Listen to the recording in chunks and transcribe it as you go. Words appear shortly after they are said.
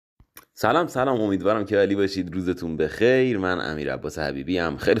سلام امیدوارم که عالی باشید. روزتون بخیر. من امیر عباس حبیبی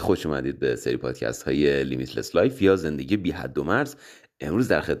ام. خیلی خوش اومدید به سری پادکست های لیمیتلس لایف یا زندگی بی حد و مرز. امروز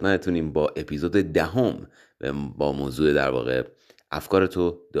در خدمتتونیم با اپیزود 10 با موضوع در واقع افکارت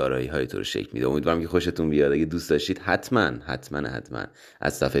و دارایی های تو رو شکل میده. امیدوارم که خوشتون بیاد. اگه دوست داشتید حتما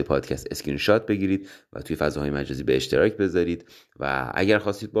از صفحه پادکست اسکرین شات بگیرید و توی فضاهای مجازی به اشتراک بذارید و اگر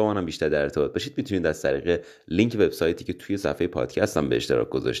خواستید با منم بیشتر در ارتباط باشید میتونید از طریق لینک وبسایتی که توی صفحه پادکستم به اشتراک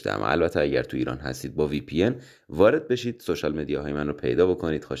گذاشتم، البته اگر تو ایران هستید با VPN وارد بشید، سوشال مدیاهای من رو پیدا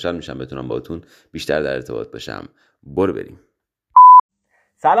بکنید. خوشحال میشم بتونم باهاتون بیشتر در ارتباط باشم. برو بریم.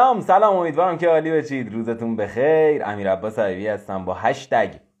 سلام امیدوارم که عالی باشید. روزتون بخیر. امیر عباس حبیبی هستم. با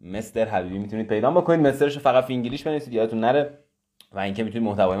هشتگ مستر حبیبی میتونید پیدا بکنید. مسترش فقط فی انگلیش بنویسید یادتون نره و اینکه میتونید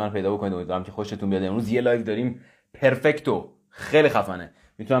محتوای من پیدا بکنید. امیدوارم که خوشتون بیاد. امروز یه لایو داریم پرفکتو، خیلی خفنه.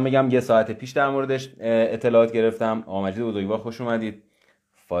 میتونم بگم یه ساعت پیش در موردش اطلاعات گرفتم. آقا مجید بزرگوار خوش اومدید.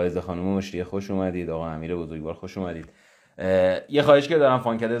 فائزه خانم مشری خوش اومدید. آقا امیر بزرگوار خوش اومدید. یه خواهش که دارم،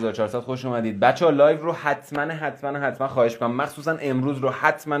 فانکده 1400 خوش اومدید. بچه‌ها لایو رو حتما خواهش می‌کنم مخصوصا امروز رو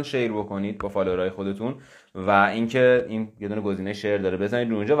حتما شیر بکنید با فالوورای خودتون و اینکه این یه دونه گزینه شیر داره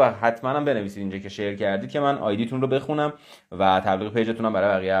بزنید اونجا و حتما هم بنویسید اینجا که شیر کردید که من آیدیتون رو بخونم و تبلیغ پیجتون هم برای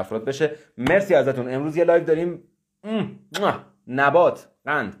بقیه افراد بشه. مرسی ازتون. امروز یه لایو داریم نبات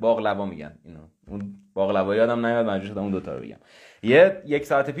قند باقلوا میگن اینو، اون باقلوا یادم نمیاد مجبور شدم اون دوتا رو بگم. یک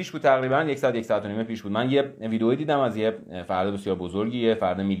ساعت پیش بود، تقریبا یک ساعت و نیم پیش بود، من یه ویدئویی دیدم از یه فرد بسیار بزرگی، یه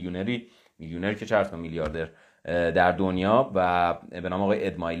فرد میلیونر که چرت میلیاردر در دنیا و به نام آقای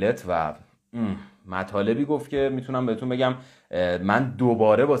ادمایلت و مطالبی گفت که میتونم بهتون بگم من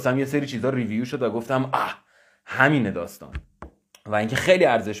دوباره واسم یه سری چیزا ریویو شد و گفتم همینه داستان و اینکه خیلی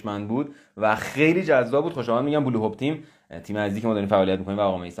ارزشمند بود و خیلی جذاب بود. خوشحال میگم بلو هاپ تیم عزیزی که ما داریم فعالیت میکنیم و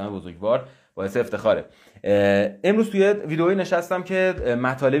آقا میسازه بزرگوار باعث افتخاره. امروز توی ویدئویی نشستم که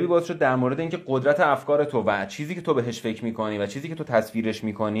مطالبی باز شد در مورد اینکه قدرت افکار تو و چیزی که تو بهش فکر میکنی و چیزی که تو تصویرش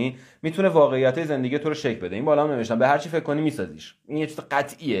میکنی میتونه واقعیت زندگی تو رو شکل بده. این بالا هم نوشتم به هرچی فکر کنی میسازیش. این یه چیز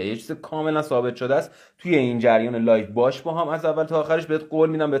قطعیه، یه چیز کاملا ثابت شده است. توی این جریان لایو باش با هم از اول تا آخرش بهت قول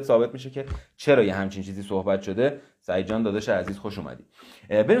میدم، بهت ثابت میشه که چرا یه همچین چیزی صحبت شده. سعید جان داداش عزیز خوش اومدی.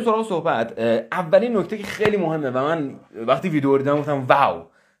 بریم سراغ صحبت. اولین نکته که خیلی مهمه و من وقتی ویدیو رو دیدم گفتم واو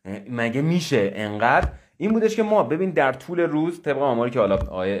مگه میشه انقدر، این بودش که ما ببین در طول روز طبق آماری که حالا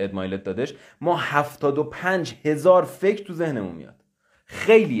آقای ادمایلت دادش ما 75,000 فکر تو ذهنمون میاد.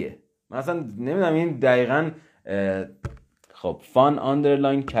 خیلیه. مثلا نمیدونم این دقیقاً خب فان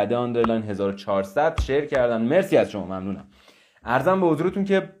آندرلاین کده آندرلاین 1400 شیر کردن. مرسی از شما، ممنونم. عرضم به حضورتون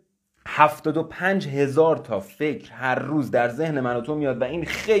که 75,000 تا فکر هر روز در ذهن من و تو میاد و این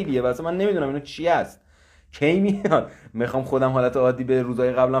خیلیه. واسه من نمیدونم اینو چی است، کی میاد. میخوام خودم حالت عادی به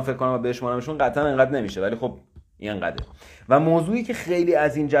روزهای قبلا فکر کنم و بشمارمشون، قطعا انقدر نمیشه ولی خب اینقدره. و موضوعی که خیلی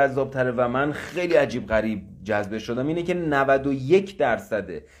از این جذاب تره و من خیلی عجیب غریب جذب شدم اینه که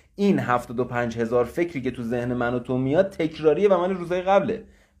 91% این 75,000 فکری که تو ذهن من و تو میاد تکراریه و من روزهای قبله.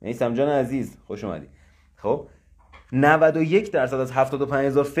 میسم جان عزیز خوش اومدی. خب 91% از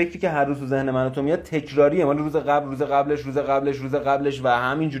 75,000 فکری که هر روز تو ذهن من و تو میاد تکراریه، مال روز قبل، روز قبلش و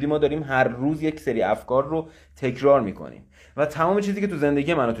همینجوری ما داریم هر روز یک سری افکار رو تکرار میکنیم و تمام چیزی که تو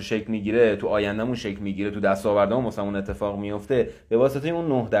زندگی من و تو شکل میگیره، تو آیندهمون شکل میگیره، تو دستاوردامون واسمون اتفاق میفته به واسطه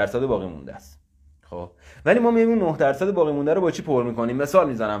اون 9% باقی مونده است. خب ولی ما میگیم 9% باقی مونده رو با چی پر میکنیم؟ مثال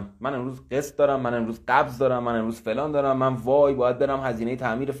میزنم، من امروز قسط دارم، من امروز قبض دارم، من امروز فلان دارم، من وای باید برم هزینه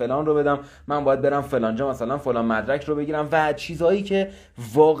تعمیر فلان رو بدم، من باید برم فلانجا مثلا فلان مدرک رو بگیرم و چیزایی که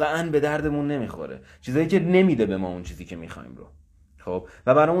واقعا به دردمون نمیخوره، چیزایی که نمیده به ما اون چیزی که میخوایم رو. خب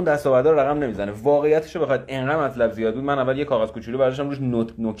و برامون دستاوردا رقم نمیزنه. واقعیتش رو بخواد انقدر مطلب زیاد بود من اول یه کاغذ کوچولو برداشتم روش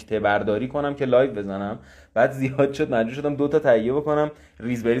نکته برداری کنم که لایو بزنم، بعد زیاد شد مجبور شدم 2 تا تهیه بکنم،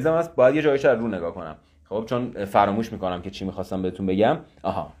 ریز بریزم هست، باید یه جایش رو نگاه کنم. خب چون فراموش میکنم که چی میخواستم بهتون بگم.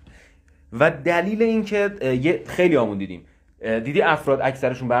 و دلیل این که خیلی همون دیدی افراد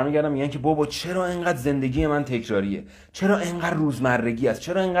اکثرشون برمیگردن میگن که بابا چرا اینقدر زندگی من تکراریه، چرا اینقدر روزمرگی است،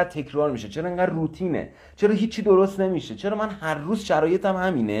 چرا اینقدر تکرار میشه، چرا اینقدر روتینه، چرا هیچی درست نمیشه، چرا من هر روز شرایطم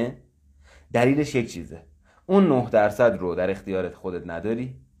همینه. دلیلش یک چیزه، اون 9% رو در اختیارت خودت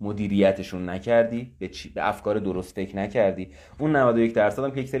نداری، مدیریتشون نکردی، به افکار درست فکر نکردی. اون 91%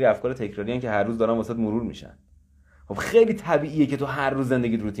 هم که یک سری افکار تکراری هستن که هر روز دارن واسط مرور میشن. خب خیلی طبیعیه که تو هر روز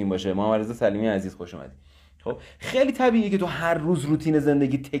زندگیت روتین باشه. محمد رضا سلیمی عزیز خوش اومدی. خب خیلی طبیعیه که تو هر روز روتین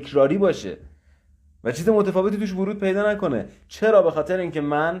زندگی تکراری باشه و چیز متفاوتی توش ورود پیدا نکنه. چرا؟ به خاطر اینکه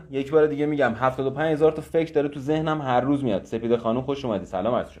من یک بار دیگه میگم 75,000 تا فکر داره تو ذهنم هر روز میاد. سپیده خانم خوش اومدی،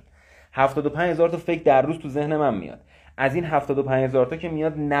 سلام عرض شد. 75,000 تا فکر در روز تو ذهن من میاد. از این 75,000 تا که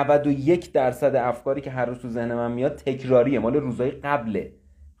میاد 91% افکاری که هر روز تو ذهن من میاد تکراریه، مال روزهای قبله.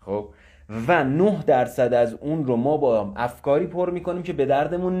 خب و 9% از اون رو ما با افکاری پر میکنیم که به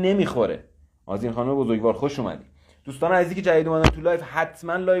دردمون نمیخوره. از این خانم بزرگوار خوش اومدی. دوستان عزیزی که جدید اومدن تو لایو،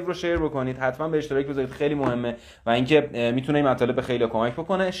 حتما لایو رو شیر بکنید، حتما به اشتراک بذارید، خیلی مهمه و اینکه میتونه این مطالب به خیلی کمک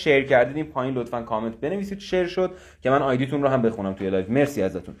بکنه. شیر کردید این پایین لطفا کامنت بنویسید شیر شد که من آیدیتون رو هم بخونم توی لایو. مرسی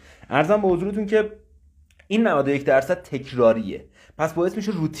ازتون. عرضم به حضورتون که این 91% تکراریه، پس باعث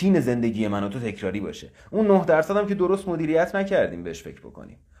میشه روتین زندگی من و تو تکراری باشه. اون 9% هم که درست مدیریت نکردیم بهش فکر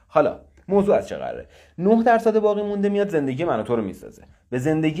بکنیم. حالا موضوع از چه قراره؟ 9% باقی مونده میاد زندگی من و تو رو میسازه، به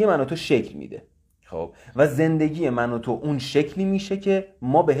زندگی من و تو شکل میده. خب و زندگی من و تو اون شکلی میشه که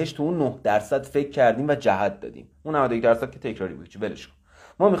ما بهش تو اون 9% فکر کردیم و جهت دادیم. اون 91% که تکراری بود، ولش کن.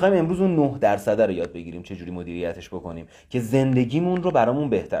 ما میخوایم امروز اون 9% رو یاد بگیریم چه جوری مدیریتش بکنیم که زندگیمون رو برامون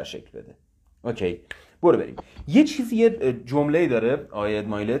بهتر شکل بده. اوکی، برو بریم. یه چیزی، یه جمله‌ای داره آیت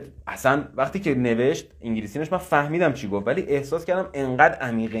مایلت، اصلا وقتی که نوشت انگلیسیش من فهمیدم چی گفت، ولی احساس کردم انقدر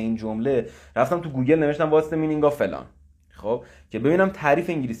عمیقه این جمله، رفتم تو گوگل نوشتم واسه مینینگ اف فلان، خب که ببینم تعریف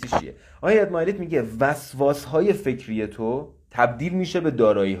انگلیسیش چیه. آیت مایلت میگه وسواس‌های فکری تو تبدیل میشه به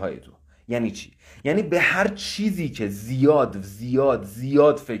دارایی‌های تو. یعنی چی؟ یعنی به هر چیزی که زیاد زیاد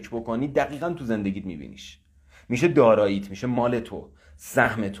زیاد فکر بکنی دقیقاً تو زندگیت میبینیش، میشه داراییت، میشه مال تو،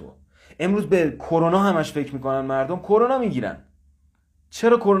 سهم تو. امروز به کرونا همش فکر میکنن مردم، کرونا میگیرن.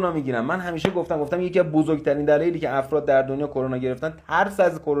 چرا کرونا میگیرن؟ من همیشه گفتم یکی از بزرگترین دلایلی که افراد در دنیا کرونا گرفتن ترس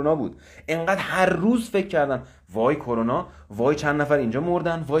از کرونا بود. انقدر هر روز فکر کردن وای کرونا، وای چند نفر اینجا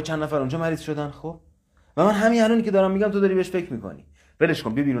مردن، وای چند نفر اونجا مریض شدن. خب و من همین الانی که دارم میگم تو داری بهش فکر میکنی، ولش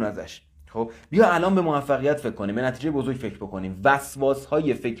کن، بیا بیرون ازش. خب بیا الان به موفقیت فکر کنیم، به نتیجه بزرگ فکر بکنیم.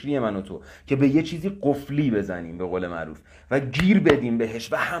 وسواس‌های فکری من و تو که به یه چیزی قفلی بزنیم به قول معروف و گیر بدیم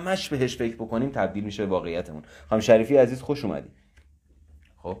بهش و همش بهش فکر بکنیم تبدیل میشه به واقعیتمون. خانم شریفی عزیز خوش اومدی.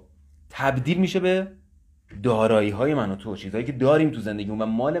 خب تبدیل میشه به دارایی‌های من و تو، چیزایی که داریم تو زندگیمون و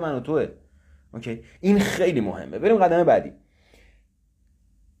مال من و توه. اوکی، این خیلی مهمه. بریم قدم بعدی.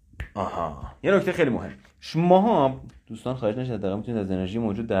 یه نکته خیلی مهم، شماها دوستان خواهش نشه دقیقا میتونید از انرژی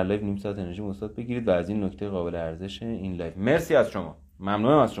موجود در لایو نیم ساعت انرژی مثبت بگیرید و از این نکته قابل ارزش این لایو. مرسی از شما،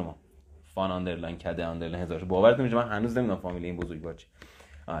 ممنونم از شما. فان آندرلاین کده آندرلاین هزار. باورتون میشه من هنوز نمیدونم فامیل این بزرگوار چی.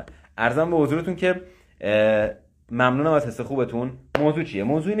 عرضم به حضورتون که ممنونم از حس خوبتون. موضوع چیه؟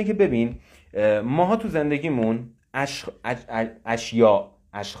 موضوع اینه که ببین ماها تو زندگیمون اشیا،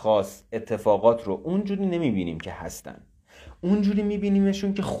 اشخاص، اتفاقات رو اونجوری نمیبینیم که هستن، اونجوری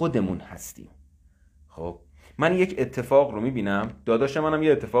میبینیمشون که خودمون هستیم. خب من یک اتفاق رو میبینم، داداش منم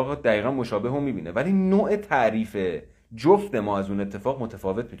یه اتفاق دقیقا مشابه هم میبینه، ولی نوع تعریف جفت ما از اون اتفاق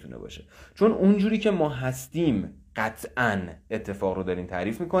متفاوت میتونه باشه، چون اونجوری که ما هستیم قطعاً اتفاق رو داریم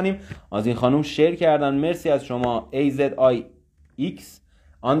تعریف میکنیم. از این خانم شیر کردن، مرسی از شما. AZIX _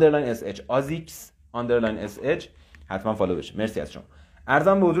 SH AZIX _ SH حتما فالو بشه. مرسی از شما.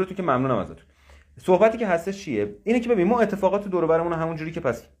 عرضم به حضورتون که ممنونم ازتون. صحبتی که هستش چیه؟ اینه که ببین ما اتفاقات دور و برمون همونجوری که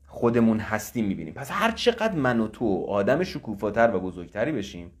پس خودمون هستیم میبینیم. پس هر چقدر من و تو آدم شکوفاتر و بزرگتری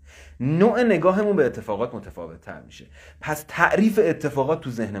بشیم، نوع نگاهمون به اتفاقات متفاوت‌تر میشه. پس تعریف اتفاقات تو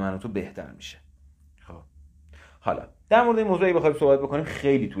ذهن من و تو بهتر میشه. خب حالا در مورد این موضوعی بخوایم صحبت بکنیم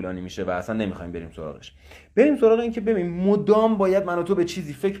خیلی طولانی میشه و اصلا نمیخوایم بریم سراغش. بریم سراغ این که ببین مدام باید من و تو به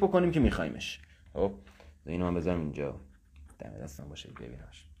چیزی فکر بکنیم که میخوایمش. خب اینو من بذارم اینجا دم دستم باشه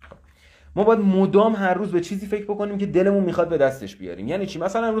ببیناش. ما باید مدام هر روز به چیزی فکر بکنیم که دلمون میخواد به دستش بیاریم. یعنی چی؟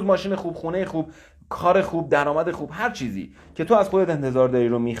 مثلا امروز ماشین خوب، خونه خوب، کار خوب، درآمد خوب، هر چیزی که تو از خودت انتظار داری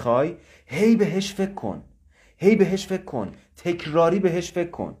رو میخوای، هی بهش فکر کن، هی بهش فکر کن، تکراری بهش فکر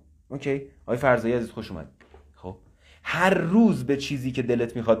کن. اوکی؟ آقای فرزایی عزیز خوش اومد. خب هر روز به چیزی که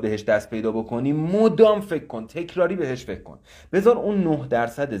دلت میخواد بهش دست پیدا بکنی مدام فکر کن، تکراری بهش فکر کن. بذار اون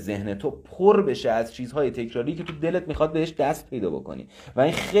 9% ذهن تو پر بشه از چیزهای تکراری که تو دلت میخواد بهش دست پیدا بکنی و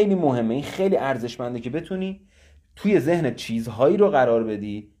این خیلی مهمه، این خیلی ارزشمنده که بتونی توی ذهنت چیزهایی رو قرار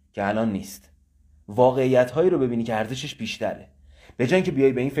بدی که الان نیست، واقعیت‌هایی رو ببینی که ارزشش بیشتره. به جای اینکه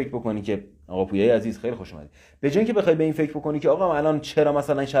بیای به این فکر بکنی که آقا پویای عزیز خیلی خوش اومدی، به جای اینکه بخوای به این فکر بکنی که آقا الان چرا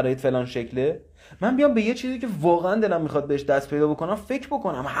مثلا شرایط فلان شکله، من بیام به یه چیزی که واقعا دلم میخواد بهش دست پیدا بکنم فکر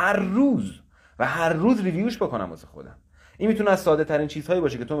بکنم هر روز و هر روز ریویوش بکنم واسه خودم. این میتونه از ساده ترین چیزهایی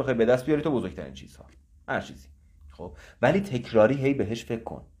باشه که تو میخوای به دست بیاری تا بزرگترین چیزها، هر چیزی. خب ولی تکراری هی بهش فکر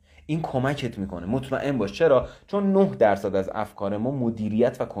کن، این کمکت میکنه. مطمئن باش. چرا؟ چون 9% از افکار ما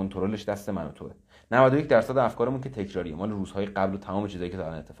مدیریت و کنترلش دست من و توه. 91% افکارمون که تکراریه، مال روزهای قبل و تمام چیزایی که تا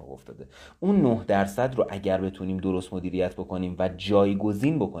الان اتفاق افتاده. اون 9% رو اگر بتونیم درست مدیریت بکنیم و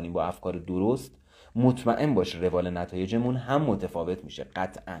جایگزین بکنیم با افکار درست، مطمئن باش روال نتایجمون هم متفاوت میشه.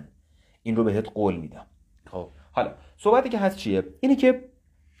 قطعاً این رو بهت قول میدم. خب حالا صحبتی که هست چیه؟ اینه که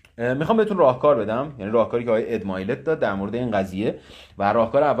میخوام بهتون راهکار بدم، یعنی راهکاری که آقای ادمایلت داد در مورد این قضیه و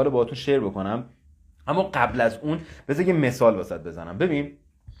راهکار اول رو باهاتون شیر بکنم. اما قبل از اون بذار یه مثال واسط بزنم. ببین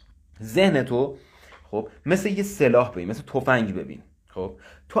ذهن تو خب مثل یه سلاح ببین، مثل تفنگ ببین. خب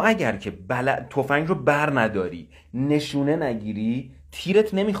تو اگر که تفنگ رو بر نداری، نشونه نگیری،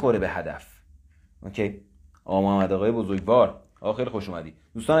 تیرت نمیخوره به هدف. اوکی؟ آقا محمد آقای بزرگوار، آقا خیلی خوش اومدی.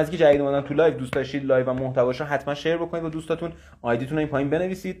 دوستان از که جدید اومدن تو لایو، دوست داشتید لایو و محتواشو حتما شیر بکنید با دوستاتون، آیدیتون رو این پایین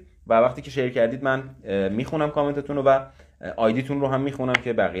بنویسید و وقتی که شیر کردید من میخونم کامنتتون رو و آیدیتون رو هم میخونم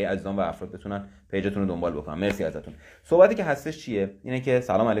که بقیه عزیزان و افراد بتونن پیجتون رو دنبال بکنن. مرسی ازتون. صحبتی که هستش چیه؟ اینه که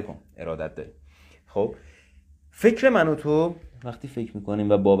سلام علیکم، ارادت داریم. خب فکر من و تو وقتی فکر میکنیم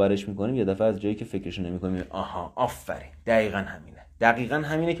و باورش میکنیم، یه دفعه از جایی که فکرشو نمیکنیم آها آفرین دقیقاً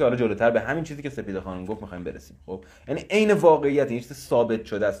همینه که حالا جلوتر به همین چیزی که سپیده خانم گفت میخوایم برسیم. خب یعنی عین واقعیت، این چیز ثابت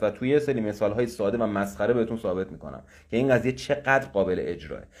شده است و توی یه سری مثال‌های ساده و مسخره بهتون ثابت میکنم که این قضیه چقدر قابل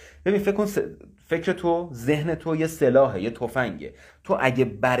اجراه. ببین فکر کن فکر تو، ذهن تو یه سلاحه، یه تفنگه. تو اگه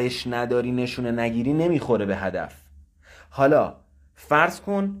برش نداری، نشونه نگیری، نمیخوره به هدف. حالا فرض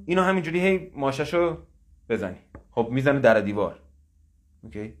کن اینو همینجوری هی ماشاشو بزنی، خب میزنه در دیوار.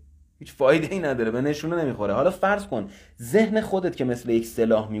 اوکی؟ هیچ فایده ای نداره، به نشونه نمیخوره. حالا فرض کن ذهن خودت که مثل یک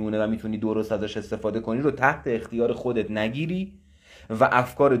سلاح میمونه و میتونی درست ازش استفاده کنی رو تحت اختیار خودت نگیری و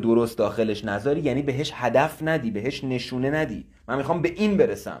افکار درست داخلش نذاری، یعنی بهش هدف ندی، بهش نشونه ندی. من میخوام به این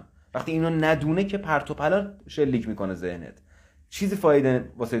برسم. وقتی اینو ندونه که پرت و پلا شلیک میکنه ذهنت، چیزی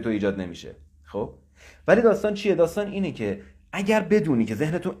فایده واسه تو ایجاد نمیشه. خب ولی داستان چیه؟ داستان اینه که اگر بدونی که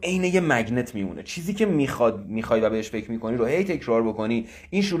ذهنتون عین یه مگنت میمونه، چیزی که میخوای و بهش فکر میکنی رو هی تکرار بکنی،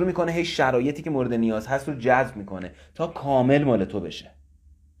 این شروع میکنه هی شرایطی که مورد نیاز هست رو جذب میکنه تا کامل مال تو بشه.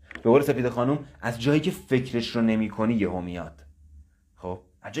 به قول سپیده خانم، از جایی که فکرش رو نمیکنی یهو میاد. خب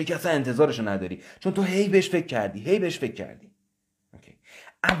از جایی که اصلا انتظارش رو نداری، چون تو هی بهش فکر کردی. اوکی.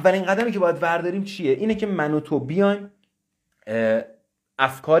 اولین قدمی که باید برداریم چیه؟ اینه که من و تو بیایم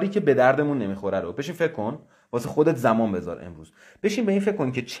افکاری که به دردمون نمیخوره رو بشین فکر کن. واسه خودت زمان بذار امروز، بشین به این فکر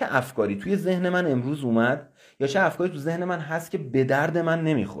کن که چه افکاری توی ذهن من امروز اومد یا چه افکاری تو ذهن من هست که به درد من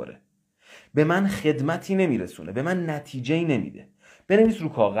نمیخوره، به من خدمتی نمیرسونه، به من نتیجه‌ای نمیده. بنویس رو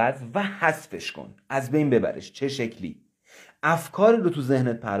کاغذ و حذفش کن، از بین ببرش. چه شکلی؟ افکاری رو تو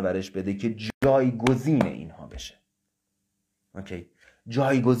ذهنت پرورش بده که جایگزین اینها بشه. اوکی؟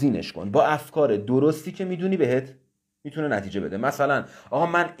 جایگزینش کن با افکار درستی که میدونی بهت میتونه نتیجه بده. مثلا آقا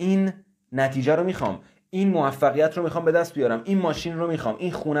من این نتیجه رو میخوام، این موفقیت رو میخوام به دست بیارم، این ماشین رو میخوام،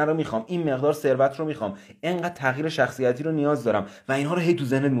 این خونه رو میخوام، این مقدار ثروت رو میخوام، اینقدر تغییر شخصیتی رو نیاز دارم و اینها رو هی تو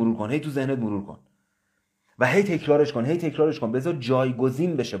ذهنت مرور کن و هی تکرارش کن. بذار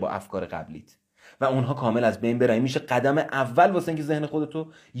جایگزین بشه با افکار قبلیت و اونها کامل از بین برن. میشه قدم اول واسه اینکه ذهن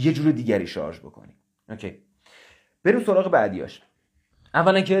خودتو یه جور دیگری شارژ بکنی. اوکی، بریم سراغ بعدیاش.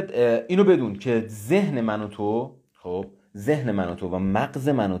 اولا که اینو بدون که ذهن من و تو و مغز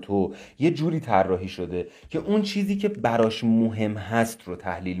من و تو یه جوری طراحی شده که اون چیزی که براش مهم هست رو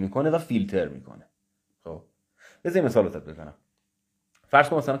تحلیل میکنه و فیلتر میکنه. خب بذار مثال واسط بزنم. فرض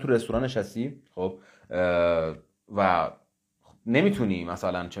کن مثلا تو رستوران نشستی، خب و نمیتونی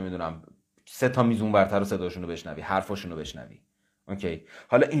مثلا چه میدونم 3 تا میز اونورتر رو صداشون رو بشنوی، حرفاشون رو بشنوی. اوکی،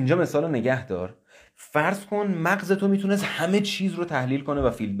 حالا اینجا مثال رو نگه دار. فرض کن مغز تو میتونست همه چیز رو تحلیل کنه و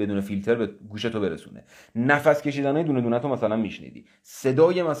بدون فیلتر به گوش تو برسونه. نفس کشیدنای دونه دونه تو مثلا میشنیدی،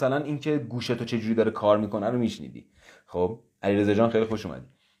 صدای مثلا اینکه گوش تو چجوری داره کار میکنه رو میشنیدی. خب علیرضا جان خیلی خوش اومدی.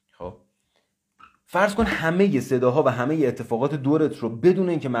 خب فرض کن همه صداها و همه اتفاقات دورت رو بدون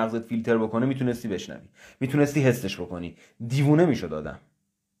اینکه مغزت فیلتر بکنه میتونستی بشنوی، میتونستی حسش بکنی. دیوونه میشد آدم.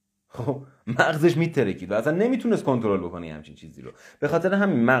 خب مغزش میترکید و اصلا نمیتونست کنترل بکنه همچین چیزی رو. به خاطر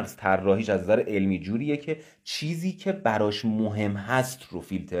همین مغز طراحیش از نظر علمی جوریه که چیزی که براش مهم هست رو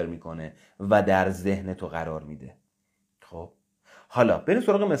فیلتر میکنه و در ذهن تو قرار میده. خب حالا بریم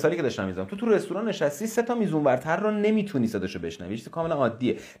سراغ مثالی که داشتم میزنم. تو رستوران نشستی، 3 تا میز اونورتر رو نمیتونی صداشو بشنوی، چیز کاملا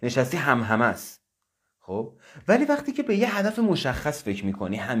عادیه. نشستی همه است. خب ولی وقتی که به یه هدف مشخص فکر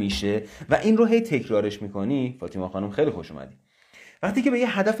میکنی همیشه و این رو هی تکرارش میکنی، فاطمه خانم خیلی خوش اومدی. وقتی که به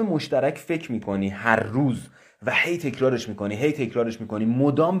یه هدف مشترک فکر میکنی هر روز و هی تکرارش میکنی،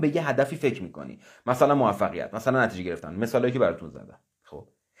 مدام به یه هدفی فکر میکنی، مثلا موفقیت، مثلا نتیجه گرفتن، مثالی که براتون زدم. خب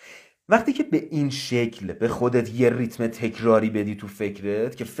وقتی که به این شکل به خودت یه ریتم تکراری بدی تو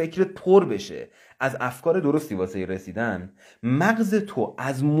فکرت که فکرت پر بشه از افکار درستی واسه رسیدن، مغز تو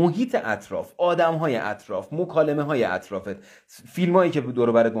از محیط اطراف، آدم‌های اطراف، مکالمه‌های اطرافت، فیلمایی که دور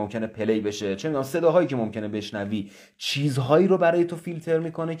و برت ممکنه پلی بشه، چه می‌دونم صداهایی که ممکنه بشنوی، چیزهایی رو برای تو فیلتر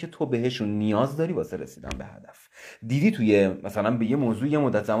میکنه که تو بهشون نیاز داری واسه رسیدن به هدف. دیدی توی مثلا به یه موضوع یه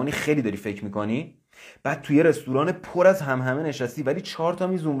مدت زمانی خیلی داری فکر میکنی، بعد توی رستوران پر از همهمه نشستی ولی 4 تا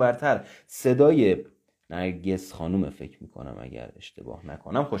میز اونورتر صدای نرگس خانومه فکر میکنم اگر اشتباه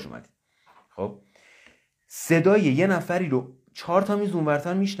نکنم، خوش اومدید. خب صدای یه نفری رو 4 تا میز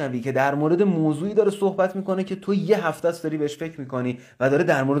اونورتر میشنوی که در مورد موضوعی داره صحبت میکنه که تو یه هفته است داری بهش فکر میکنی و داره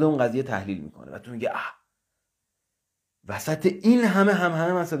در مورد اون قضیه تحلیل میکنه و تو میگه وسط این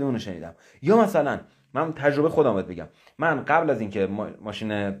همه من صدای اون رو شنیدم. یا مثلا من تجربه خودم بهت بگم، من قبل از اینکه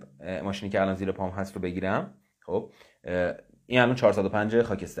ماشینی که الان زیر پام هست رو بگیرم، خب این الان 405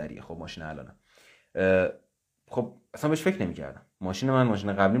 خاکستریه، خب ماشین الانم، خب اصلا بهش فکر نمی‌کردم.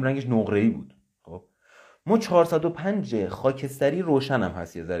 ماشین قبلیم رنگش نقره‌ای بود. خب ما 405 خاکستری روشنم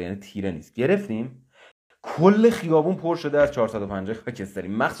هست یه ذره، یعنی تیره نیست، گرفتیم کل خیابون پر شده از 405 خاکستری،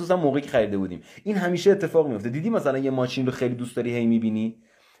 مخصوصا موقعی که خریده بودیم. این همیشه اتفاق میفته. دیدی مثلا یه ماشین رو خیلی دوست داری، هی میبینی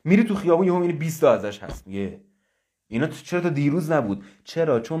میری تو خیابون یهو میبینی 20 تا ازش هست، میگه اینا چرا تا دیروز نبود؟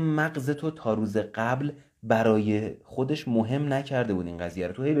 چرا؟ چون مغز تو تا روز قبل برای خودش مهم نکرده بود این قضیه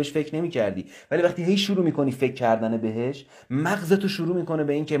رو، تو هی بهش فکر نمی‌کردی. ولی وقتی هی شروع می‌کنی فکر کردن بهش، مغز تو شروع می‌کنه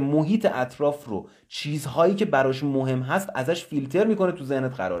به این که محیط اطراف رو، چیزهایی که براش مهم هست ازش فیلتر می‌کنه، تو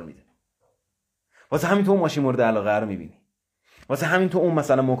ذهنت قرار میده. واسه همین تو اون ماشین مورد علاقه رو می‌بینی، واسه همین تو اون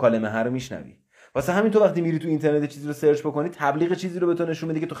مثلا مکالمه رو میشنوی، واسه همین تو وقتی میری تو اینترنت چیزی رو سرچ بکنی تبلیغ چیزی رو به تو نشون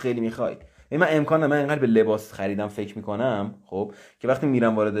میده که تو خیلی می‌خوای. من اینقدر به لباس خریدم فکر می‌کنم، خب که وقتی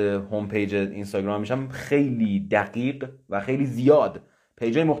میرم وارد هوم پیج اینستاگرام میشم خیلی دقیق و خیلی زیاد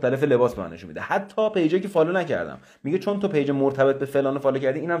پیجای مختلف لباس به من نشون میده، حتی پیجایی که فالو نکردم میگه چون تو پیج مرتبط به فلان فالو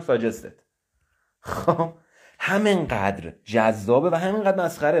کردی اینم ساجستد. خب همینقدر جذابه و همینقدر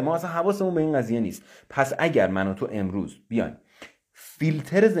مسخره، ما اصلا حواسمون به این قضیه نیست. پس اگر من و تو امروز بیایم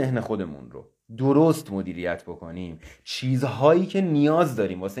فیلتر ذهن خودمون رو درست مدیریت بکنیم، چیزهایی که نیاز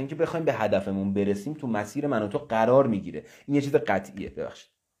داریم واسه اینکه بخوایم به هدفمون برسیم تو مسیر من و تو قرار میگیره. این یه چیز قطعیه،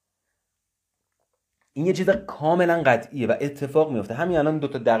 ببخشید این یه چیز کاملا قطعیه و اتفاق میفته. همین الان 2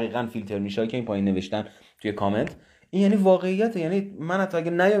 تا دقیقاً فیلتر میشه که این پایین نوشتن توی کامنت، این یعنی واقعیته. یعنی من حتی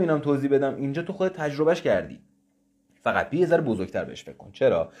اگه نیام اینم توضیح بدم اینجا، تو خودت تجربهش کردی، فقط بیا یه ذره بزرگتر بهش فکر کن.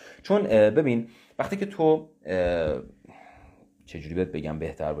 چرا؟ چون ببین وقتی که تو چجوری بهت بگم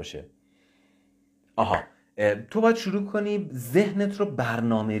بهتر باشه، تو باید شروع کنی ذهنت رو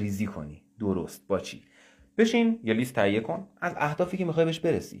برنامه ریزی کنی. درست با چی؟ بشین یه لیست تهیه کن از اهدافی که میخوای بهش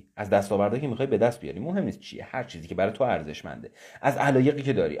برسی، از دستاوردهایی که میخوای به دست بیاری، مهم نیست چیه، هر چیزی که برای تو ارزشمنده، از علایقی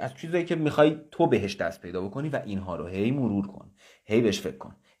که داری، از چیزایی که میخوای تو بهش دست پیدا بکنی و اینها رو هی مرور کن، هی بهش فکر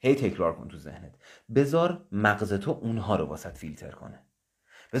کن، هی تکرار کن تو ذهنت. بذار مغز تو اونها رو واسط فیلتر کنه.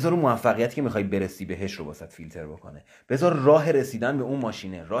 بذار اون موفقیتی که میخوای برسی بهش رو واسط فیلتر بکنه. بذار راه رسیدن به اون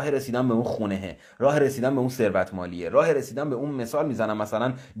ماشینه، راه رسیدن به اون خونهه، راه رسیدن به اون ثروت مالیه، راه رسیدن به اون، مثال میزنم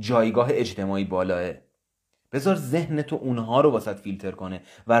مثلا جایگاه اجتماعی بالاه. بذار ذهن تو اونها رو واسط فیلتر کنه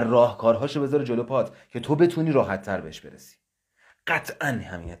و راهکارهاشو بذار جلو پات که تو بتونی راحت تر بهش برسی. قطعاً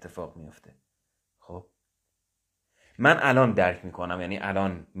همین اتفاق میفته. خب من الان درک میکنم، یعنی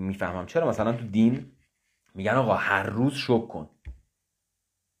الان میفهمم چرا مثلا تو دین میگن آقا هر روز شکر کن.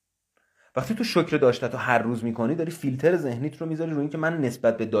 وقتی تو شکر داشته هر روز میکنی، داری فیلتر ذهنیت رو میذاری روی این که من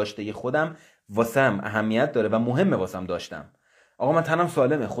نسبت به داشته خودم واسم اهمیت داره و مهمه واسم داشتم. آقا من تنم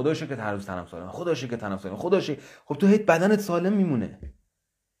سالمه، خدا شکر هر روز تنم سالمه، خدا شکر تنم سالمه، خدا شکر. خب تو هیچ بدنت سالم میمونه،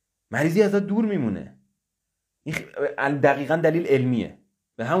 مریضی ازت دور میمونه. این دقیقاً دلیل علمیه.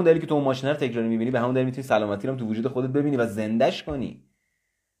 به همون دلیلی که تو اون ماشین رو تکراری میبینی، به همون دلیل میتونی سلامتی رو تو وجود خودت ببینی و زندش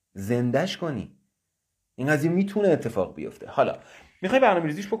کنی. این قضیه میتونه اتفاق بیفته. حالا میخوای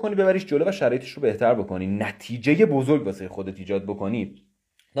برنامه‌ریزیش بکنی، ببریش جلو و شرایطش رو بهتر بکنی، نتیجه بزرگ واسه خودت ایجاد بکنی،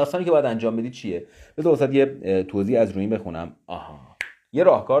 داستانی که باید انجام بدی چیه؟ بذار واسه یه توضیح از روی این بخونم. یه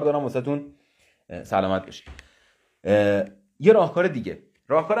راهکار دارم واسهتون، سلامت باشی. یه راهکار دیگه.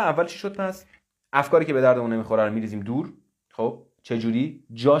 راهکار اول چی شد؟ پس افکاری که به دردمون نمیخوره رو میریزیم دور. خب چجوری؟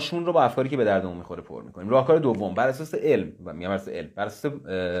 جاشون رو با افکاری که به دردمون میخوره پر میکنیم. راهکار دوم، بر اساس علم و میگم بر اساس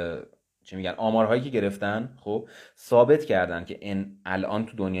چی میگن آمارهایی که گرفتن، خب ثابت کردن که الان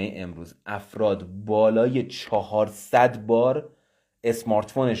تو دنیای امروز افراد بالای 400 بار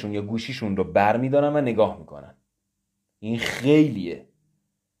اسمارت فونشون یا گوشیشون رو برمیدارن و نگاه میکنن. این خیلیه.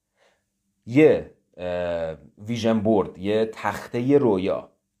 یه ویژن بورد، یه تخته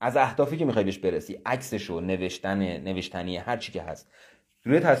رویا از اهدافی که میخوای بهش برسی، عکسشو، نوشتنی، هر چی که هست،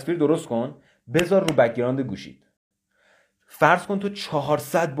 روی تصویر درست کن، بذار رو بک‌گراند گوشیت. فرض کن تو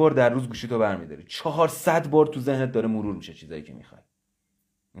 400 بار در روز گوشیتو برمیداری، 400 بار تو ذهنت داره مرور میشه چیزایی که میخوای.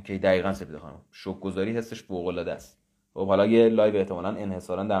 اوکی، دقیقاً سپیده خانم، شوک‌گذاری حسش فوق‌العاده است. خب حالا یه لایو احتمالاً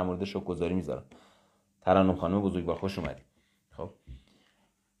انحصاراً در مورد شوک‌گذاری میذارم. ترنم خانم بزرگوار خوش اومدید. خب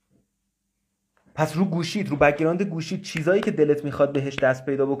پس رو گوشیت، رو بک‌گراند گوشیت، چیزایی که دلت میخواد بهش دست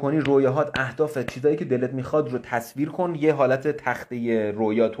پیدا بکنی، رویاهات، اهدافت، چیزایی که دلت میخواد رو تصویر کن، یه حالت تخته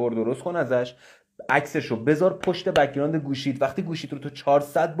رویا طور درست کن ازش، عکسشو بذار پشت بک‌گراند گوشیت. وقتی گوشیت رو تو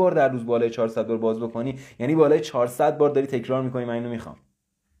 400 بار در روز بالای 400 بار باز بکنی، یعنی بالای 400 بار داری تکرار میکنی من اینو میخوام.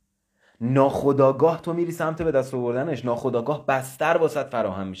 ناخودآگاه تو میری سمت به دست آوردنش، ناخودآگاه بستر واسط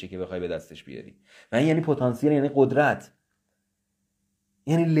فراهم میشه که بخوای به دستش بیاری. و این یعنی پتانسیل، یعنی قدرت،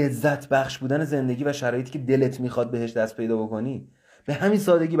 یعنی لذت بخش بودن زندگی و شرایطی که دلت میخواد بهش دست پیدا بکنی. به همین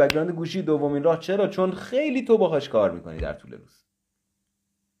سادگی بک‌گراند گوشی دومین راه. چرا؟ چون خیلی تو باهاش کار میکنی در طول روز.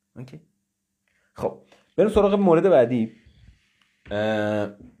 اوکی. خب بریم سراغ مورد بعدی.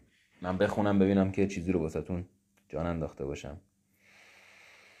 من بخونم ببینم که چیزی رو واسهتون جان انداخته باشم.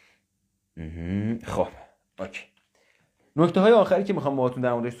 خب اوکی. نکته های آخری که میخوام باهاتون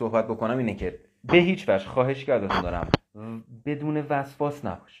در موردش صحبت بکنم اینه که به هیچ وجه، خواهش کردتون دارم، بدون وسواس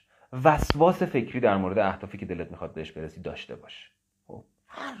نباش. وسواس فکری در مورد اهدافی که دلت میخواد بهش برسی داشته باش. خب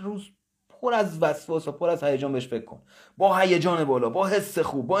هر روز پر از وسواس و پر از هیجان بهش فکر کن، با هیجان بالا، با حس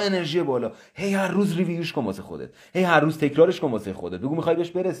خوب، با انرژی بالا. هی هر روز ریویوش کن واسه خودت، هی هر روز تکرارش کن واسه خودت، بگو میخوای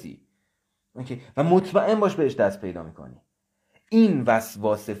بهش برسی. اوکی. و مطمئن باش بهش دست پیدا میکنی. این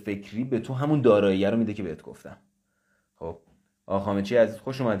وسواس فکری به تو همون دارایی رو میده که بهت گفتم. خب آقا حامچی عزیز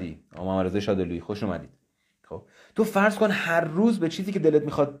خوش اومدی، آقا محمد رضا شادلویی خوش اومدید. خب تو فرض کن هر روز به چیزی که دلت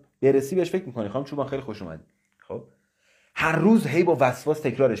میخواد برسی بهش فکر میکنی. خانم چوبان خیلی خوش اومدی. خب هر روز هی با وسواس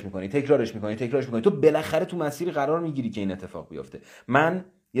تکرارش میکنی، تو بالاخره تو مسیری قرار میگیری که این اتفاق بیفته. من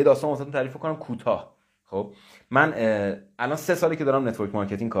یه داستان واسهتون تعریف کنم کوتاه. خب من الان 3 ساله که دارم نتورک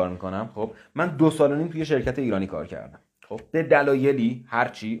مارکتینگ کار میکنم. خب من 2 سال و نیم توی شرکت ایرانی کار کردم. خب به دلایلی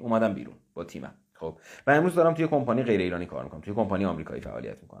هرچی اومدم بیرون با تیمم. خب و امروز دارم توی کمپانی غیر ایرانی کار میکنم، توی کمپانی آمریکایی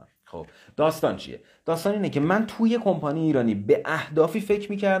فعالیت میکنم. خب داستان چیه؟ داستان اینه که من توی کمپانی ایرانی به اهدافی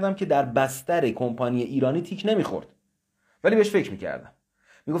فکر میکردم که در بستر کمپانی ایرانی تیک نمیخورد، ولی بهش فکر میکردم.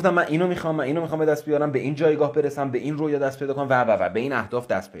 میگفتم من اینو میخوام به دست بیارم، به این جایگاه برسم، به این رویا دست پیدا کنم و به این اهداف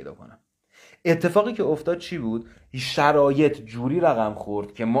دست پیدا کنم. اتفاقی که افتاد چی بود؟ شرایط جوری رقم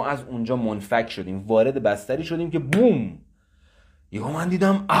خورد که ما از اونجا منفک شدیم، وارد بستری شدیم که بوم، یهو من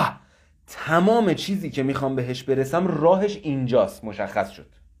دیدم تمام چیزی که میخوام بهش برسم راهش اینجاست، مشخص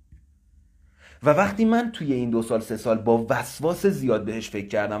شد. و وقتی من توی این 2 سال 3 سال با وسواس زیاد بهش فکر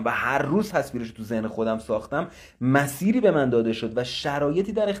کردم و هر روز تصویرش تو ذهن خودم ساختم، مسیری به من داده شد و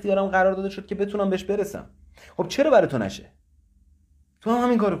شرایطی در اختیارم قرار داده شد که بتونم بهش برسم. خب چرا برای تو نشه؟ تو هم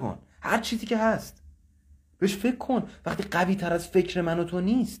همین کارو کن. هر چیزی که هست بهش فکر کن. وقتی قوی تر از فکر من و تو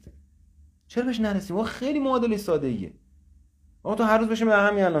نیست، چرا بهش نرسیم؟ و خیلی معادله ساده ایه. آقا تو هر روز بشین به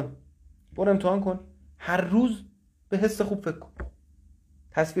همین الان برو امتحان کن، هر روز به حس خوب فکر کن،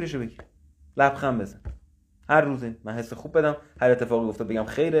 تصویرشو بگیر، لبخند بزن. هر روزه من حس خوب بدم، هر اتفاقی افتاد بگم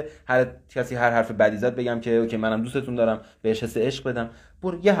خیره، هر کسی هر حرف بدی زد بگم که اوکی منم دوستتون دارم، بهش حس عشق بدم.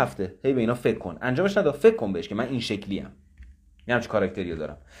 برو یه هفته هی به اینا فکر کن، انجامش ندا، فکر کن بهش که من این شکلیم، یعنی همچین کاراکتری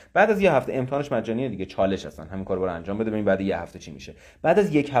دارم. بعد از یه هفته امتحانش مجانیه دیگه، چالش هستن، همین کارو برو انجام بده ببین بعد یه هفته چی میشه. بعد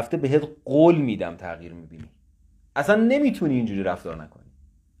از 1 هفته بهت قول میدم تغییر میبینی. اصلا نمیتونی اینجوری رفتار نکنی،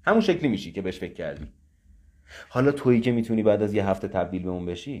 همون شکلی میشی که بهش فکر کردی. حالا تویی که میتونی بعد از یه هفته تبدیل به اون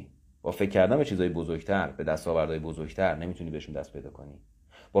بشی، با فکر کردن به چیزای بزرگتر، به دستاوردهای بزرگتر نمیتونی بهشون دست پیدا کنی.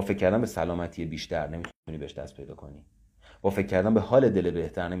 با فکر کردن به سلامتی بیشتر نمیتونی بهش دست پیدا کنی. با فکر کردن به حال دل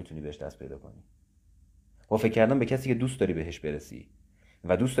بهتر نمیتونی بهش دست پیدا کنی. با فکر کردن به کسی که دوست داری بهش برسی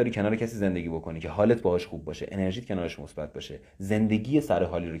و دوست داری کنار کسی زندگی بکنی که حالت باهاش خوب باشه، انرژیت کنارش مثبت باشه، زندگی سر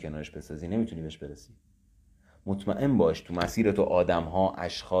حالی رو کنارش بسازی، نمیتونی بهش برسی. مطمئن باش تو مسیر تو آدم‌ها،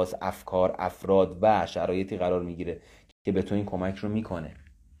 اشخاص، افکار، افراد و شرایطی قرار میگیره که به تو این کمک رو میکنه.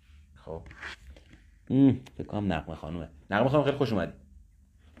 خب فکر کنم نغمه خانومه. نغمه خانوم خیلی خوش اومدی.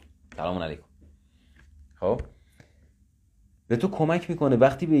 سلام علیکم. خب به تو کمک میکنه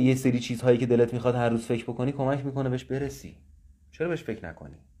وقتی به یه سری چیزهایی که دلت میخواد هر روز فکر بکنی، کمک میکنه بهش برسی. چرا بهش فکر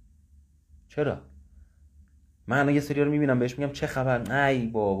نکنی؟ چرا؟ من یه سری رو میبینم بهش میگم چه خبر؟ ای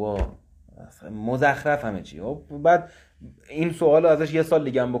بابا مزخرف همه چی. بعد این سوالو ازش 1 سال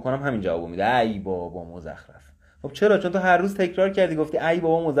دیگه هم بکنم همین جوابو میده، ای بابا مزخرف. خب چرا؟ چون تو هر روز تکرار کردی، گفتی ای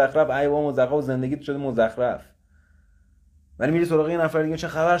بابا مزخرف، ای بابا مزخرف و زندگیت شده مزخرف. ولی میری سراغ یه نفر دیگه چه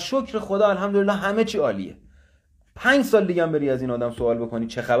خبر؟ شکر خدا الحمدلله همه چی عالیه. 5 سال دیگه هم بری از این آدم سوال بکنی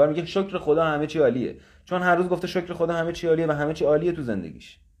چه خبر، میگه شکر خدا همه چی عالیه. چون هر روز گفته شکر خدا همه چی عالیه و همه چی عالیه تو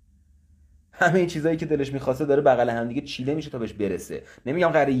زندگیش. همه این چیزایی که دلش میخواسته داره بغل هم دیگه چیله میشه تا بهش برسه. نمیگم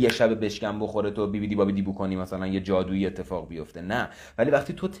قراره یه شب بشکم بخوره تو بی بابی دیبو کنی مثلا یه جادویی اتفاق بیفته، نه. ولی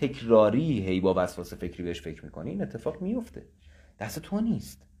وقتی تو تکراری هی با وسواس فکری بهش فکر میکنی این اتفاق میفته. دست تو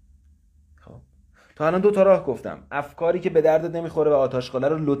نیست. خب تا الان 2 تا راه گفتم. افکاری که به دردت نمیخوره و آتشخاله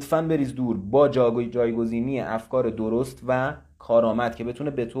رو لطفاً بریز دور با جایگزینی افکار درست و کارآمد که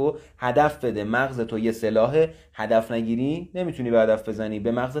بتونه به تو هدف بده. مغز تو یه سلاح، هدف نگیری نمیتونی به هدف بزنی.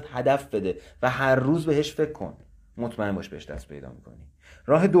 به مغزت هدف بده و هر روز بهش فکر کن. مطمئن باش بهش دست پیدا میکنی.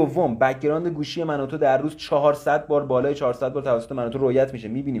 راه دوم، بک‌گراند گوشی من و تو در روز 400 بار، بالای 400 بار توسط من و تو رؤیت میشه،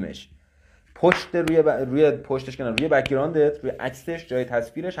 میبینیمش. پشت روی پشتش کنن، روی بک‌گراندت، روی عکسش، جای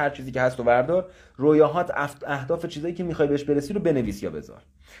تصویرش، هر چیزی که هست و بردار. رویاهات، اهداف، چیزایی که میخوای بهش برسی رو بنویس یا بذار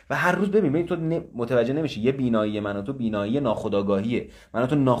و هر روز ببین تو متوجه نمیشی یه بینایی من و تو بینایی ناخودآگاهیه. من و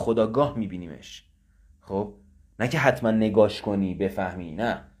تو ناخودآگاه میبینیمش. خب نه که حتما نگاش کنی بفهمی،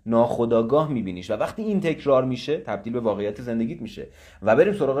 نه، ناخودآگاه میبینیش و وقتی این تکرار میشه تبدیل به واقعیت زندگیت میشه. و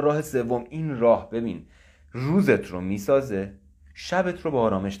بریم سراغ راه سوم. این راه ببین روزت رو میسازه، شبت رو با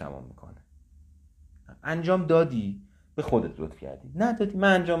آرامش تمام میکنه. انجام دادی به خودت لطف کردی، ندادی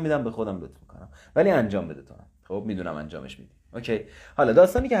من انجام میدم به خودم لطف میکنم، ولی انجام بده تو هم. خب میدونم انجامش میدی. اوکی. حالا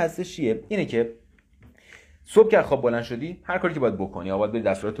داستانی که هستش چیه؟ اینه که صبح که خواب بلند شدی هر کاری که باید بکنی، یا باید بری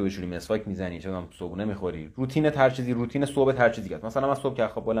دستورات تو بشوری، مسواک میزنی، چه صبحونه میخوری، روتین هر چیزی، روتین صبح هر چیزی هست. مثلا من صبح که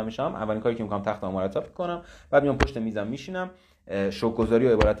خواب بلند میشم اولین کاری که میکنم تختمو مرتب میکنم، بعد میام پشت میزم میشینم، شکرگزاری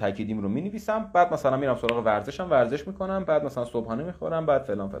و عبارت تاکیدیم رو مینویسم، بعد مثلا میرم سراغ ورزشم، ورزش میکنم، بعد مثلا صبحانه میخورم، بعد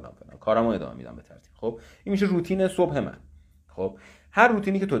فلان فلان فلان کارامو ادامه میدم به ترتیب. خب این میشه روتین صبح من. خب هر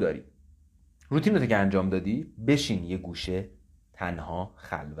روتینی که تو داری، روتینت که انجام دادی، بشین یه گوشه تنها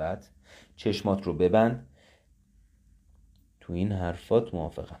خلوت، چشمات رو ببند. تو این حرفات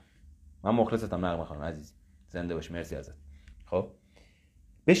موافقم. من مخلصتم نغمه خانم عزیز، زنده باش، مرسی ازت. خب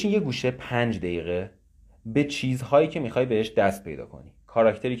بشین یه گوشه 5 دقیقه به چیزهایی که میخوای بهش دست پیدا کنی،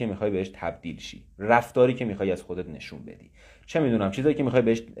 کاراکتری که میخوای بهش تبدیل شی، رفتاری که میخوای از خودت نشون بدی، چه میدونم چیزایی که میخوای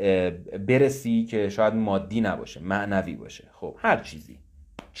بهش برسی که شاید مادی نباشه، معنوی باشه. خب هر چیزی،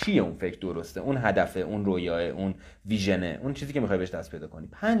 چیه اون فکر درسته، اون هدفه، اون رویاه، اون ویژنه، اون چیزی که میخوای بهش دست پیدا کنی.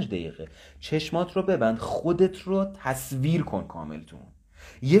 5 دقیقه چشمات رو ببند، خودت رو تصویر کن کاملتون.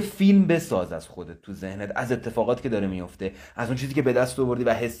 یه فیلم بساز از خودت تو ذهنت، از اتفاقاتی که داره میفته، از اون چیزی که به دست آوردی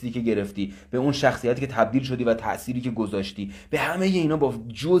و حسی که گرفتی، به اون شخصیتی که تبدیل شدی و تأثیری که گذاشتی. به همه اینا با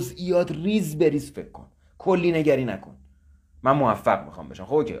جزئیات ریز بریز فکر کن، کلی نگری نکن. من موفق میخوام بشم.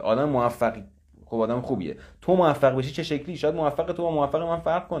 خب اوکی، آدم موفقی، خب آدم خوبیه. تو موفق بشی چه شکلی؟ شاید موفق تو با موفق من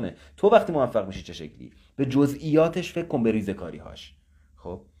فرق کنه. تو وقتی موفق بشی چه شکلی؟ به جزئیاتش فکر کن، به ریزه‌کاری‌هاش.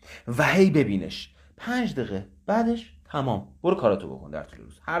 خب و هی ببینش. 5 دقیقه بعدش تمام، برو کاراتو بکن در طول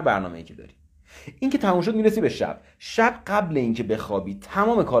روز، هر برنامه‌ای که داری. این که تموم شد میرسی به شب قبل اینکه بخوابی،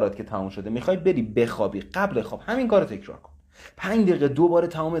 تمام کارات که تموم شده، میخوای بری بخوابی، قبل خواب همین کارو تکرار کن. 5 دقیقه دوباره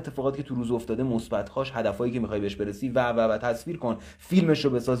تمام اتفاقاتی که تو روز افتاده، مثبت‌هاش، هدفایی که میخوای بهش برسی و تصویر کن، فیلمش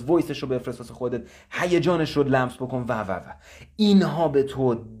رو بساز، وایسش رو بفرست واسه خودت، هیجانش رو لمس بکن و اینها به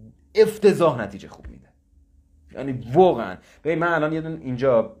تو افتضاح نتیجه خوب میده. یعنی واقعا ببین من الان یه دونه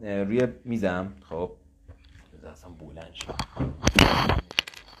اینجا روی میزم، خب اصلا بلند شد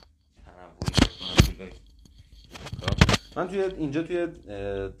من اینجا توی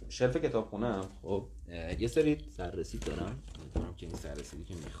شلف کتابخونه‌ام، خب یه سری سررسید دارم، امیدوارم که این سررسیدی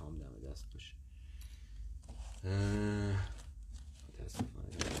که میخوام دم دست باشه. متاسفانه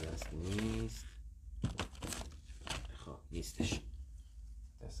دم دست نیست. خب نیستش،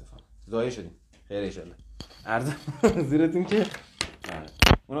 متاسفانه ضایع شدیم. خیر ان شاءالله. عرض زیرتون که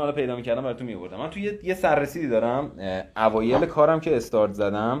اون حالا پیدا می‌کردم براتون می‌آوردم. من توی یه سررسیدی دارم، اوایل کارم که استارت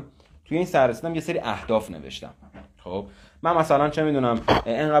زدم، توی این سررسیدم یه سری اهداف نوشتم. خب من مثلا چه میدونم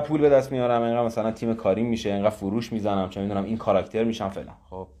اینقدر پول به دست میارم، اینقدر مثلا تیم کاریم میشه، اینقدر فروش میزنم، چه میدونم این کاراکتر میشم فلان.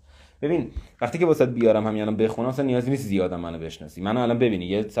 خب ببین وقتی که واسط بیارم همین بخونم، اصلا نیازی نیست زیادم منو بشناسی. منو الان ببینی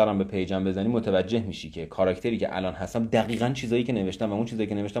یه سرم به پیجم بزنی، متوجه میشی که کاراکتری که الان هستم دقیقاً چیزایی که نوشتم و اون چیزایی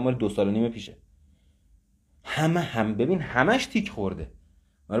که نوشتم مال 2 سال و نیم پیشه. ببین همش تیک خورده.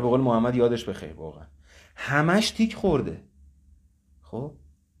 آره به قول محمد یادش بخیر، واقعا همش تیک خورده. خب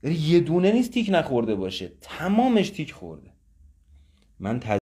یه دونه نیست تیک نخورده باشه، تمامش تیک خورده. من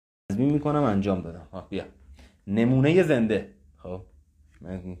تصمیم میکنم انجام بدم. بیا نمونه زنده. خب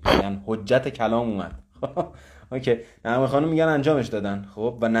میگن حجت کلام اومد. اوکی، نعمه خانم میگن انجامش دادن،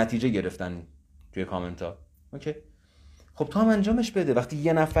 خب و نتیجه گرفتن توی کامنت ها. اوکی خب تو هم انجامش بده. وقتی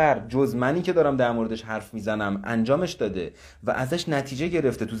یه نفر جز منی که دارم در موردش حرف میزنم انجامش داده و ازش نتیجه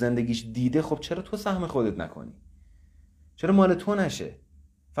گرفته، تو زندگیش دیده، خب چرا تو سهم خودت نکنی؟ چرا مال تو نشه؟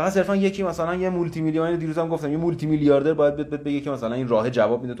 فقط صرفا یکی مثلا یه مولتی میلیونر، دیروزم گفتم یه مولتی میلیاردر باید بگه که مثلا این راه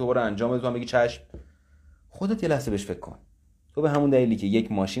جواب میده، تو برو انجام بده، تو هم بگی چشم. خودت یه لحظه بهش فکر کن. تو به همون دلیلی که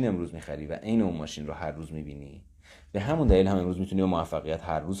یک ماشین امروز می‌خری و عین اون ماشین رو هر روز می‌بینی، به همون دلیل هم امروز می‌تونی به موفقیت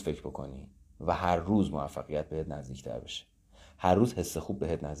هر روز فکر بکنی و هر روز موفقیت بهت نزدیک‌تر بشه. هر روز حس خوب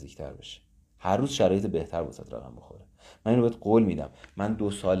بهت نزدیک‌تر بشه. هر روز شرایط بهتر واسات رقم بخوره. من اینو بهت قول میدم. من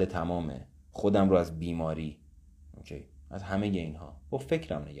 2 سال تمامه خودم رو از بیماری، اوکی، از همه اینها با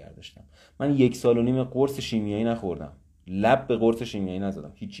فکرم نگه داشتم. من 1 سال و نیم قرص شیمیایی نخوردم، لب به قرص شیمیایی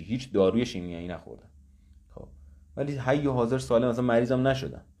نزدم، هیچ داروی شیمیایی نخوردم. خب ولی حی و حاضر سالم مثلا مریضم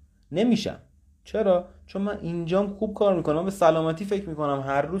نشدم. نمیشم. چرا؟ چون من اینجام خوب کار میکنم، من به سلامتی فکر میکنم،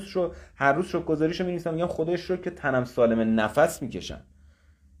 هر روز شکرگزاریشو می‌نویسم، میگم خدای شکر که تنم سالمه، نفس میکشم.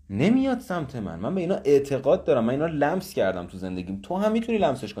 نمیاد سمت من به اینا اعتقاد دارم، من اینا لمس کردم تو زندگیم. تو هم میتونی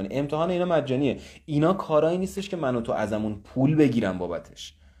لمسش کنی. امتحان اینا مجانیه. اینا کارایی نیستش که من و تو ازمون پول بگیرم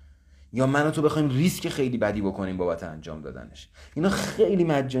بابتش، یا من و تو بخوایم ریسک خیلی بدی بکنیم بابت انجام دادنش. اینا خیلی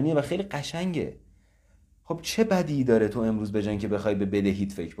مجانیه و خیلی قشنگه. خب چه بدی داره تو امروز به جای اینکه بخوای به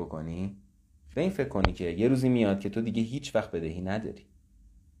بدهیت فکر بکنی، به این فکر کنی که یه روزی میاد که تو دیگه هیچ وقت بدهی نداری.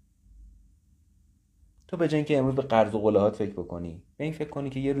 تو به جای اینکه امروز به قرض و قلاهات فکر بکنی، به این فکر کنی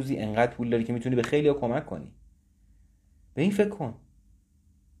که یه روزی انقدر پول داری که میتونی به خیلی‌ها کمک کنی. به این فکر کن.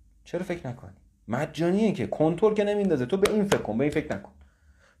 چرا فکر نکنی؟ مجانیه که، کنترل که نمیندازه. تو به این فکر کن، به این فکر نکن.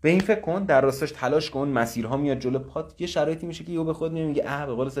 به این فکر کن، در راستش تلاش کن، مسیرها میاد جلو پات. یه شرایطی میشه که یهو به خود میگه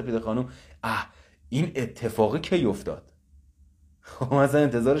به قول سپید خانم، این اتفاقی کی افتاد؟ خب مثلا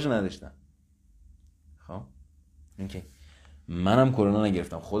انتظارش نداشتم. خب اوکی، منم کرونا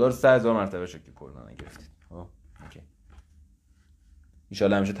نگرفتم، خدا رو 100,000 مرتبه شکر که کرونا نگرفتید. اوکی، ان شاء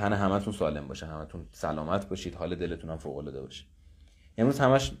الله همیشه تن همتون سالم باشه، همتون سلامت باشید، حال دلتون هم فوق العاده باشه. امروز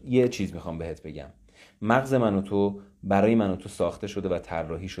همش یه چیز میخوام بهت بگم. مغز من و تو برای من و تو ساخته شده و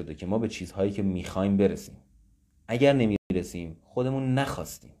طراحی شده که ما به چیزهایی که میخوایم برسیم. اگر نمیرسیم خودمون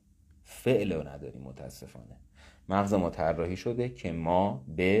نخواستیم، فعل رو نداریم. متاسفانه مغز ما طراحی شده که ما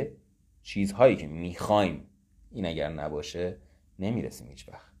به چیزهایی که میخوایم، این اگر نباشه نمیرسیم هیچ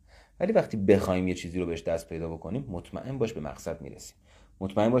وقت. ولی وقتی بخوایم یه چیزی رو بهش دست پیدا بکنیم، مطمئن باش به مقصد میرسیم.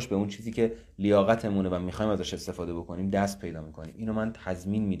 مطمئن باش به اون چیزی که لیاقتمونه و میخوایم ازش استفاده بکنیم دست پیدا میکنیم. اینو من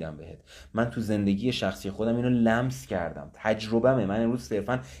تضمین میدم بهت. من تو زندگی شخصی خودم اینو لمس کردم، تجربه‌مه. من امروز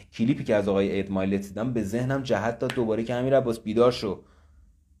صرفا کلیپی که از آقای ادمایلت دیدم به ذهنم جهت داد دوباره که امیر عباس بیدار شو،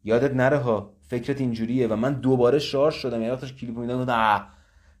 یادت نره ها، فکرت اینجوریه. و من دوباره شارژ شدم. یه وقتش کلیپو میدیدم،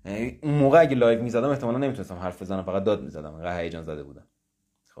 اون موقع اگه لایو میزدم احتمالاً نمیتونستم حرف بزنم، فقط داد میزدم، انقدر هیجان زده بودم.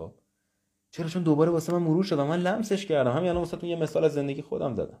 خب چرا؟ چون دوباره واسه من مرور شدم، من لمسش کردم. همین الان واسهتون یه مثال از زندگی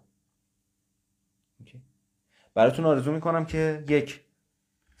خودم زدم. اوکی، براتون آرزو میکنم که یک،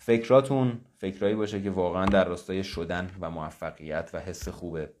 فکراتون فکرایی باشه که واقعا در راستای شدن و موفقیت و حس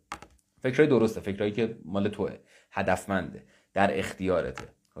خوبه، فکرای درسته، فکرایی که مال توئه، هدفمنده، در اختیارته.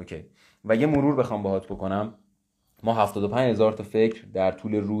 اوکی، و یه مرور بخوام باهات بکنم، ما 75,000 تا فکر در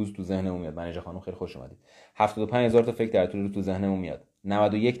طول روز تو ذهنمون میاد. منیژه خانم خیلی خوش اومدید. 75,000 تا فکر در طول روز تو ذهنمون میاد.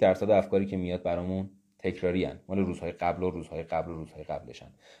 91% افکاری که میاد برامون تکراری ان، مال روزهای قبل و روزهای قبل و روزهای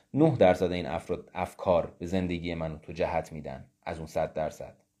قبلشن. 9% این افکار به زندگی من و تو جهت میدن از اون 100%.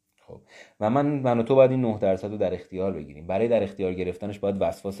 خب و من و تو باید این 9% رو در اختیار بگیریم. برای در اختیار گرفتنش باید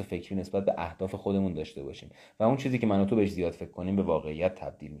وسواس فکری نسبت به اهداف خودمون داشته باشیم و اون چیزی که من و تو بهش زیاد فکر کنیم به واقعیت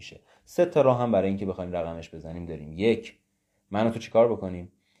تبدیل میشه. 3 تا راه هم برای اینکه بخوایم رقمش بزنیم داریم. 1، من و تو چیکار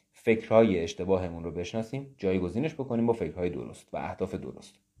بکنیم؟ فکرهای اشتباهمون رو بشناسیم، جایگزینش بکنیم با فکرهای درست و اهداف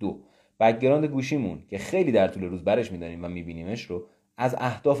درست. 2، بک‌گراند گوشیمون که خیلی در طول روز برش می‌داریم و می‌بینیمش رو از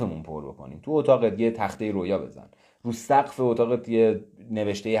اهدافمون پر بکنیم. تو اتاقت یه تخته رویا بزن، رو سقف اتاقت یه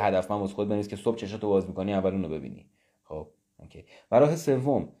نوشته هدفمند واسه خود بنویس که صبح چشاتو باز می‌کنی اول اون رو ببینی. خب اوکی. و راه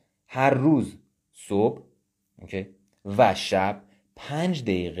سوم، هر روز صبح اوکی و شب 5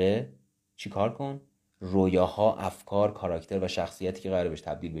 دقیقه چیکار کن؟ رویاها، افکار، کاراکتر و شخصیتی که قراره بهش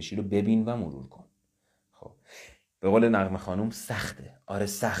تبدیل بشی رو ببین و مرور کن. خب به قول نغمه خانم سخته. آره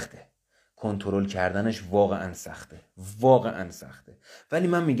سخته. کنترل کردنش واقعا سخته. واقعا سخته. ولی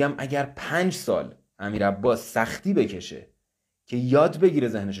من میگم اگر 5 سال امیر عباس سختی بکشه که یاد بگیره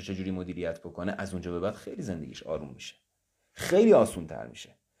ذهنشو چجوری مدیریت بکنه، از اونجا به بعد خیلی زندگیش آروم میشه. خیلی آسون‌تر میشه.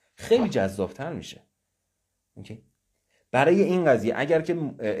 خیلی جذاب‌تر میشه. اوکی؟ برای این قضیه اگر که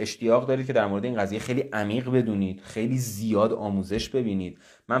اشتیاق دارید که در مورد این قضیه خیلی عمیق بدونید، خیلی زیاد آموزش ببینید،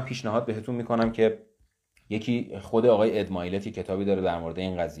 من پیشنهاد بهتون میکنم که یکی خود آقای ادمایلت کتابی داره در مورد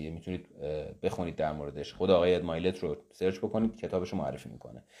این قضیه، میتونید بخونید در موردش. خود آقای ادمایلت رو سرچ بکنید، کتابشو معرفی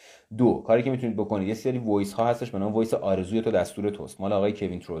میکنه. 2، کاری که میتونید بکنید، یه سری وایس ها هستش به نام وایس آرزوی تو دستور توست، مال آقای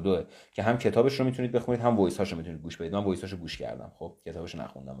کوین ترودو، که هم کتابش رو میتونید بخونید هم وایس هاشو میتونید گوش بدید. من وایس هاشو گوش کردم، خب کتابشو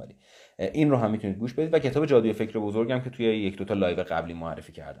نخوندم، ولی این رو هم میتونید گوش بدید. و کتاب جادوی فکر بزرگم که توی 1-2 تا لایو قبلی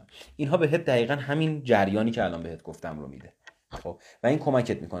معرفی کردم. اینها بهت دقیقاً همین جریانی که الان بهت گفتم رو میده. خب و این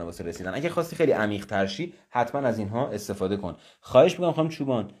کمکت میکنه واسه رسیدن. اگه خواستی خیلی عمیق تر شی، حتما از اینها استفاده کن. خواهش میکنم خانم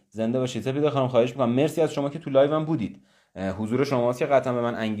چوبان زنده باشید. سپید خانم خواهش میکنم، مرسی از شما که تو لایوم بودید. حضور شماست که قطعا به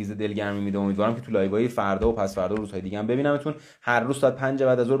من انگیزه دلگرمی میده. امیدوارم که تو لایوهای فردا و پس فردا و روزهای دیگه هم ببینمتون. هر روز ساعت 5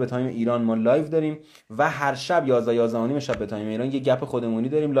 بعد از ظهر به تایم ایران ما لایو داریم و هر شب 11 و نیم شب به تایم ایران یه گپ خودمونی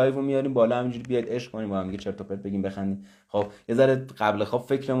داریم، لایو رو میاریم بالا، همینجوری بیاید عشق کنیم با هم دیگه، چرت و پرت بگیم، بخندیم. خب یه ذره قبل خواب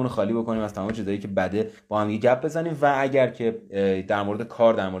فکرمون رو خالی بکنیم از تمام چیزایی که بده، با هم دیگه گپ بزنیم و اگر که در مورد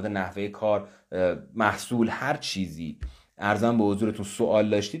کار، در مورد نحوه کار، محصول، هر چیزی ارزم به حضورتون سوال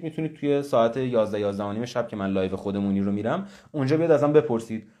داشتید، میتونید توی ساعت 11 و نیم شب که من لایو خودمونی رو میرم اونجا بیاد ازم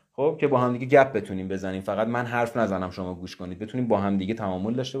بپرسید. خب که با هم دیگه گپ بتونیم بزنیم، فقط من حرف نزنم شما گوش کنید، بتونیم با هم دیگه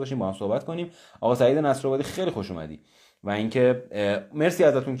تعامل داشته باشیم، با هم صحبت کنیم. آقا سعید نصرآبادی خیلی خوش اومدی و اینکه مرسی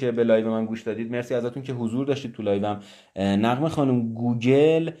ازتون که به لایو من گوش دادید، مرسی ازتون که حضور داشتید تو لایوم. نغمه خانم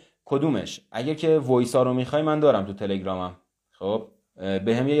گوگل کدومش؟ اگه که وایس ها رو میخوای من دارم تو تلگرامم، خب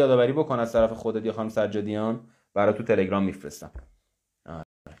بهم یه یادآوری بکن از طرف خودت یا خانم سجادیان، برای تو تلگرام میفرستم.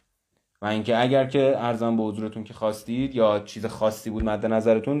 و اینکه اگر که ارزم به حضورتون که خواستید یا چیز خاصی بود مد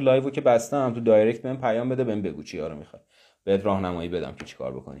نظرتون، لایو که بستم تو دایرکت بهم پیام بده، بهم بگو چیا رو میخوای، بهت راهنمایی بدم که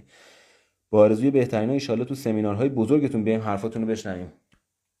چیکار بکنی. با آرزوی بهترینا ان شاءالله تو سمینارهای بزرگتون بیایم حرفاتون رو بشنویم.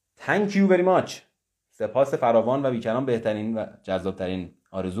 Thank you very much. سپاس فراوان و بیکران، بهترین و جذابترین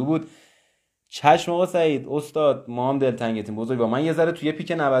آرزو بود. چشم آقا سعید استاد، ما هم دلتنگتیم بزرگ. با من یه ذره توی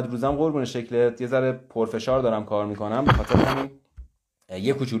پیک 90 روزم قربون شکلت، یه ذره پرفشار دارم کار میکنم، به خاطر همین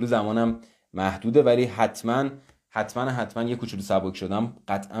یه کوچولو زمانم محدوده، ولی حتما یه کوچولو سبک شدم،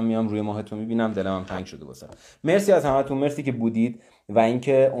 قطعا میام روی ماهتون میبینم، دلم هم تنگ شده واسه. مرسی از همتون، مرسی که بودید و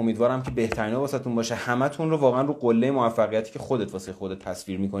اینکه امیدوارم که بهترینا واسهتون باشه. همتون رو واقعا رو قله موفقیتی که خودت واسه خودت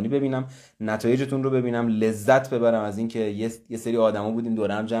تصویر میکنی ببینم، نتایجتون رو ببینم، لذت ببرم از اینکه یه سری آدما بودیم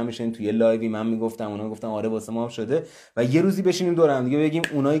دور هم جمع میشین توی لایوی، من میگفتم اونا میگفتن آره واسه ما هم شده، و یه روزی بشینیم دور هم دیگه بگیم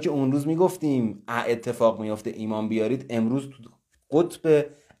اونایی که اون روز میگفتیم اتفاق میفته ایمان بیارید، امروز قطب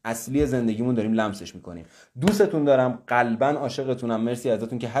اصلی زندگیمون داریم لمسش میکنیم. دوستتون دارم، قلبا عاشقتونم، مرسی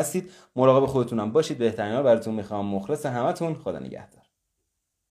ازتون که هستید، مراقب خودتونم باشید، بهترینا براتون میخوام، مخلص همتون، خدا نگهدار.